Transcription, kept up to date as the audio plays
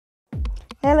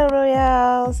Hello,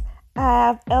 Royals. I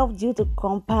have helped you to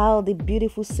compile the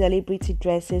beautiful celebrity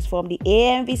dresses from the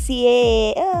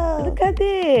AMVCA. Oh, look at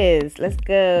this. Let's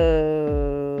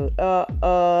go.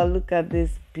 Look at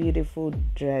this beautiful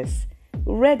dress.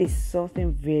 Red is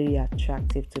something very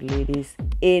attractive to ladies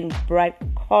in bright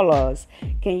colors.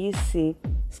 Can you see?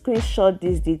 Screenshot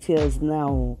these details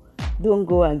now. Don't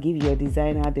go and give your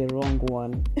designer the wrong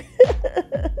one.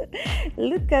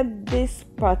 Look at this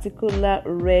particular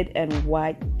red and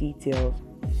white details.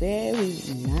 Very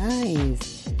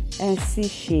nice. And see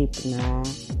shape now.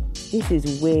 This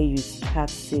is where you start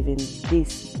saving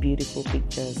these beautiful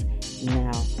pictures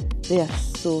now. They are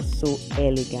so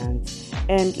elegant.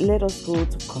 And let us go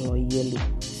to color yellow.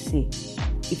 See,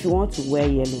 if you want to wear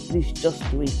yellow, please just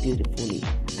do it beautifully.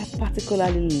 I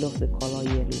particularly love the color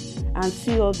yellow. And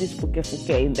see all this fuke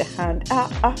in the hand.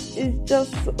 It's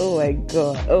just, oh my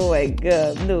god.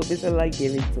 No, Bisola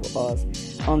gave it to us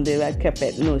on the red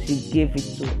carpet. No, she gave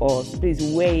it to us. Please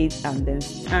wear it and then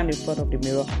stand in front of the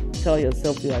mirror. Tell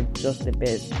yourself you are just the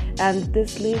best. And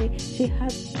this lady, she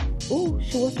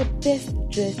was the best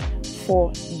dressed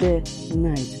for the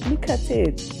night. Look at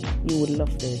it. You would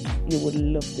love this. You would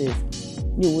love this.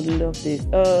 You would love this.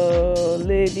 Oh,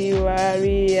 Lady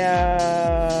Maria.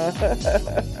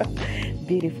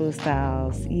 Beautiful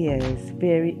styles. Yes,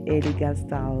 very elegant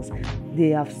styles. They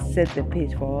have set the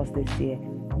pace for us this year.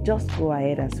 Just go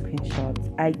ahead and screenshot.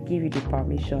 I give you the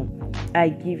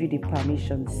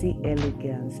permission. See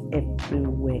elegance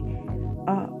everywhere.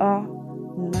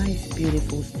 Nice,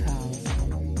 beautiful styles.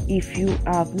 If you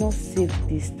have not saved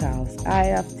these styles, I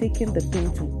have taken the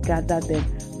pain to gather them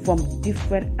from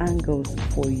different angles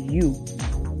for you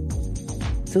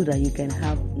so that you can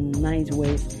have nice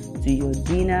ways to your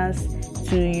dinners,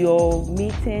 to your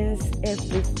meetings,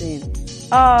 everything.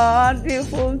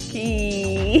 Beautiful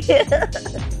key.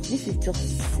 This is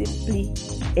just simply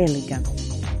elegant.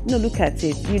 No, look at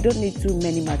it. You don't need too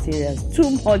many materials, too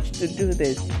much to do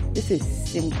this. This is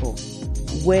simple.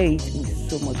 Wear it with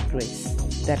so much grace.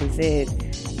 That is it.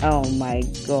 Oh my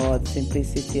god,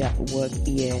 simplicity at work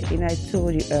here. And I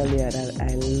told you earlier that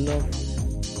I love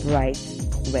bright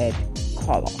red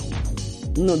color.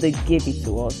 No, they gave it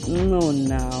to us. No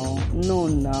now.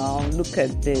 Look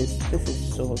at this. This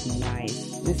is so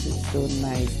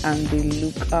nice. And they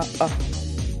look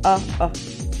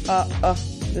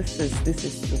this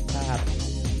is superb.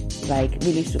 Like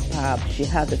really superb. She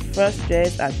had the first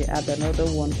dress and she had another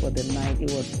one for the night.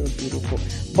 It was so beautiful.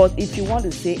 But if you want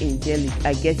to say angelic,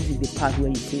 I guess this is the part where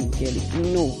you say angelic.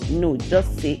 No,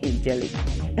 just say angelic.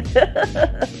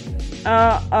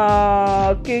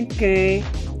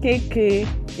 KK,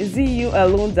 is it you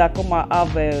alone that come out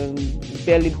have a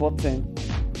belly button?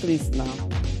 Please now.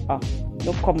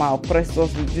 Don't come out press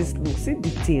us with this look. See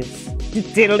details.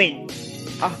 Detailing.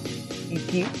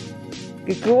 Kiki,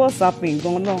 what's happening?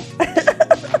 Going on?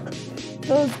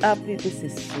 Those happy. This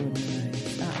is so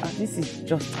nice. This is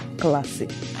just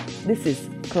classic. This is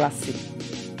classic.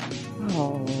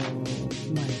 Oh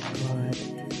my god.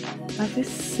 Have you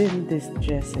seen these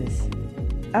dresses?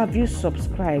 Have you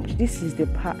subscribed? This is the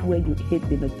part where you hit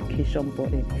the notification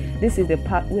button. This is the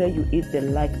part where you hit the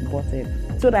like button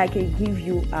so that I can give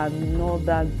you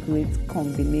another great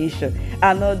combination,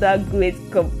 another great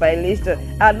compilation,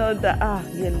 another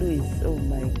yellow is, oh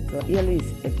my god, yellow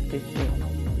is everything.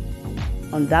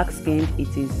 On dark skin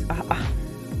it is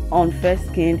on fair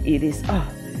skin it is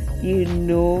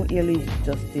yellow is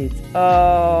just it.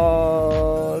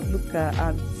 Look at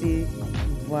auntie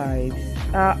vibes.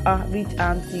 Rich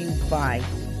auntie vibe.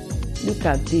 Look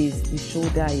at this. The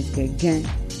shoulder is again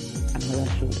another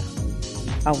shoulder.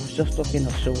 I was just talking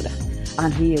of shoulder,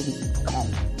 and here we come.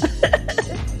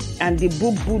 And the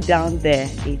boo down there,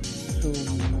 it's so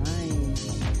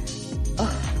nice.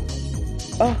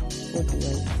 What do I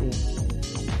say?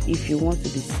 If you want to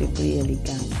be simply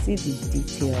elegant, see the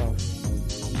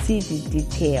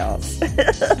details.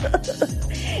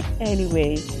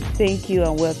 Anyway, thank you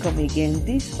and welcome again.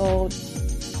 This all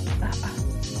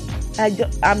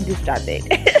I'm distracted.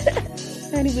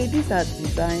 Anyway, these are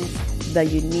designs that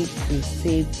you need to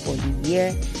save for the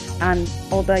year and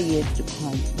other years to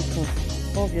come, because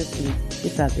obviously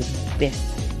these are the best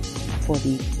for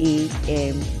the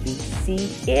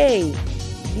AMVCA.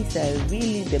 These are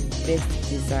really the best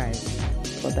designs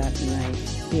for that night.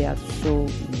 They are so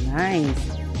nice.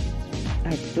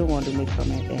 I don't want to make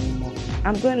comment anymore.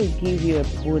 I'm going to give you a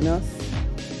bonus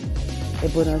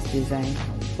design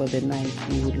for the night.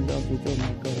 You would love it. Oh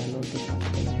my god, I love this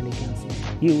particular elegance.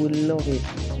 You would love it.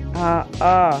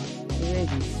 Red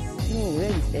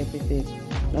is everything.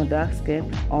 On dark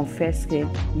skin, on fair skin,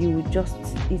 you will just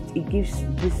it gives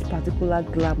this particular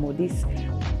glamour, this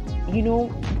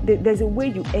there's a way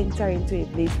you enter into a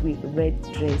place with red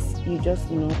dress. You just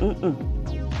know,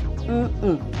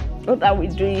 what are we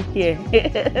doing here?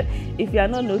 If you are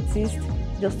not noticed,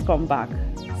 just come back.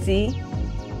 See,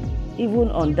 even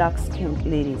on dark skinned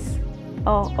ladies,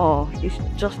 it's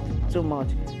just too much.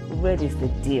 Red is the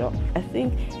deal. I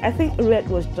think red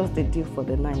was just the deal for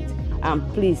the night. And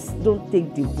please don't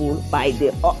take the bull by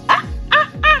the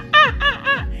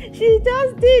She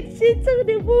just did. She took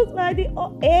the bull by the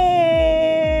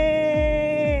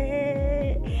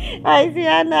I see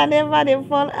Anna never the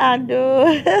fall and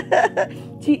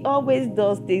She always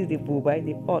does take the bull by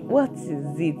the horn. What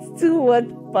is it? Too much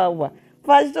power.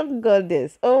 Fashion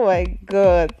goddess. Oh my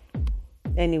God.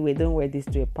 Anyway, don't wear this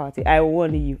to a party. I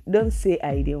warn you. Don't say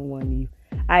I didn't warn you.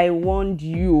 I warned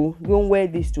you. Don't wear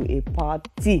this to a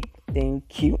party.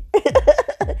 Thank you.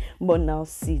 But now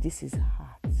see, this is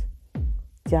hot.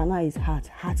 Diana is hot.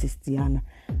 Hot is Diana.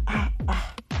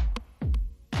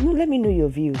 No, let me know your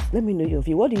views. Let me know your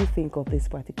view. What do you think of this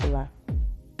particular?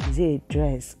 Is it a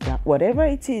dress? Whatever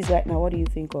it is right now, what do you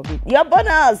think of it? Your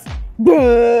bonus!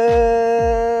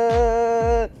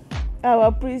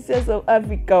 Our princess of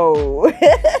Africa.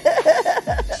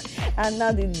 And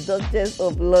now the Duchess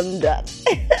of London.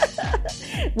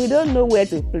 We don't know where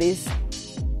to place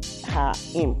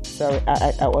him. Sorry,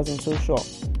 I wasn't so sure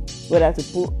whether to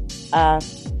put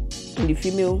in the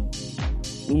female,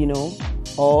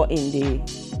 or in the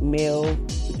male,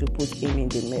 to put him in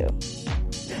the male.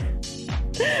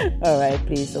 All right,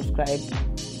 please subscribe.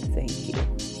 Thank you.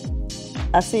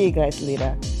 I'll see you guys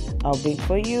later. I'll bring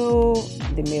for you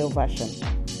the male version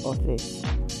of this.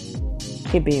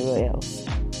 KB Royals.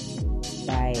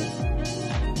 Bye.